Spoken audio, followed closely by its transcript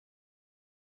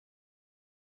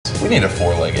We need a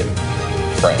four-legged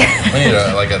friend. We need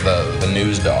the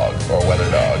news dog or a weather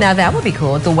dog. Now that would be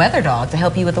cool. It's a weather dog to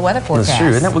help you with the weather forecast. That's true.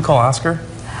 Isn't that what we call Oscar?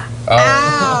 Oh.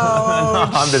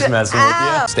 No, I'm just messing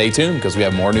with you. Stay tuned because we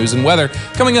have more news and weather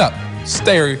coming up.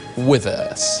 Stay with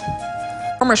us.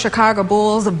 Former Chicago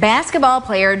Bulls basketball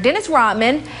player Dennis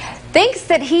Rodman thinks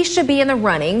that he should be in the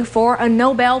running for a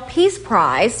Nobel Peace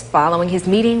Prize following his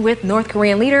meeting with North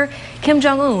Korean leader Kim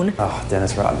Jong-un. Oh,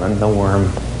 Dennis Rodman, the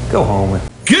worm. Go home.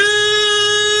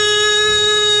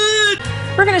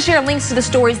 We're going to share links to the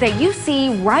stories that you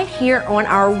see right here on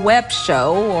our web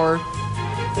show or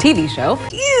TV show.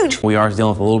 Huge! We are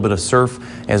dealing with a little bit of surf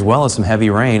as well as some heavy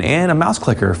rain and a mouse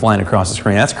clicker flying across the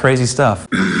screen. That's crazy stuff.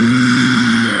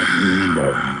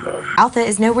 Alpha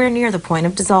is nowhere near the point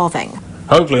of dissolving.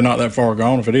 Hopefully not that far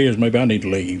gone. If it is, maybe I need to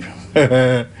leave.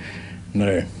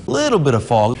 No. Little bit of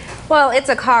fog. Well, it's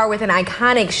a car with an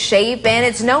iconic shape, and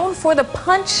it's known for the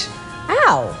punch.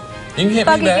 Ow! You can hit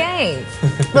Buggy me back. game.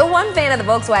 The one fan of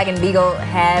the Volkswagen Beetle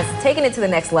has taken it to the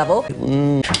next level.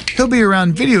 He'll be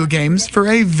around video games for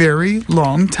a very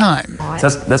long time.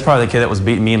 That's probably the kid that was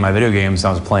beating me in my video games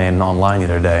I was playing online the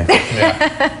other day.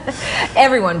 Yeah.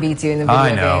 Everyone beats you in the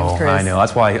video games, Chris. I know.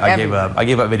 That's why I gave up. I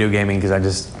gave up video gaming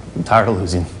because I'm tired of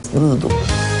losing.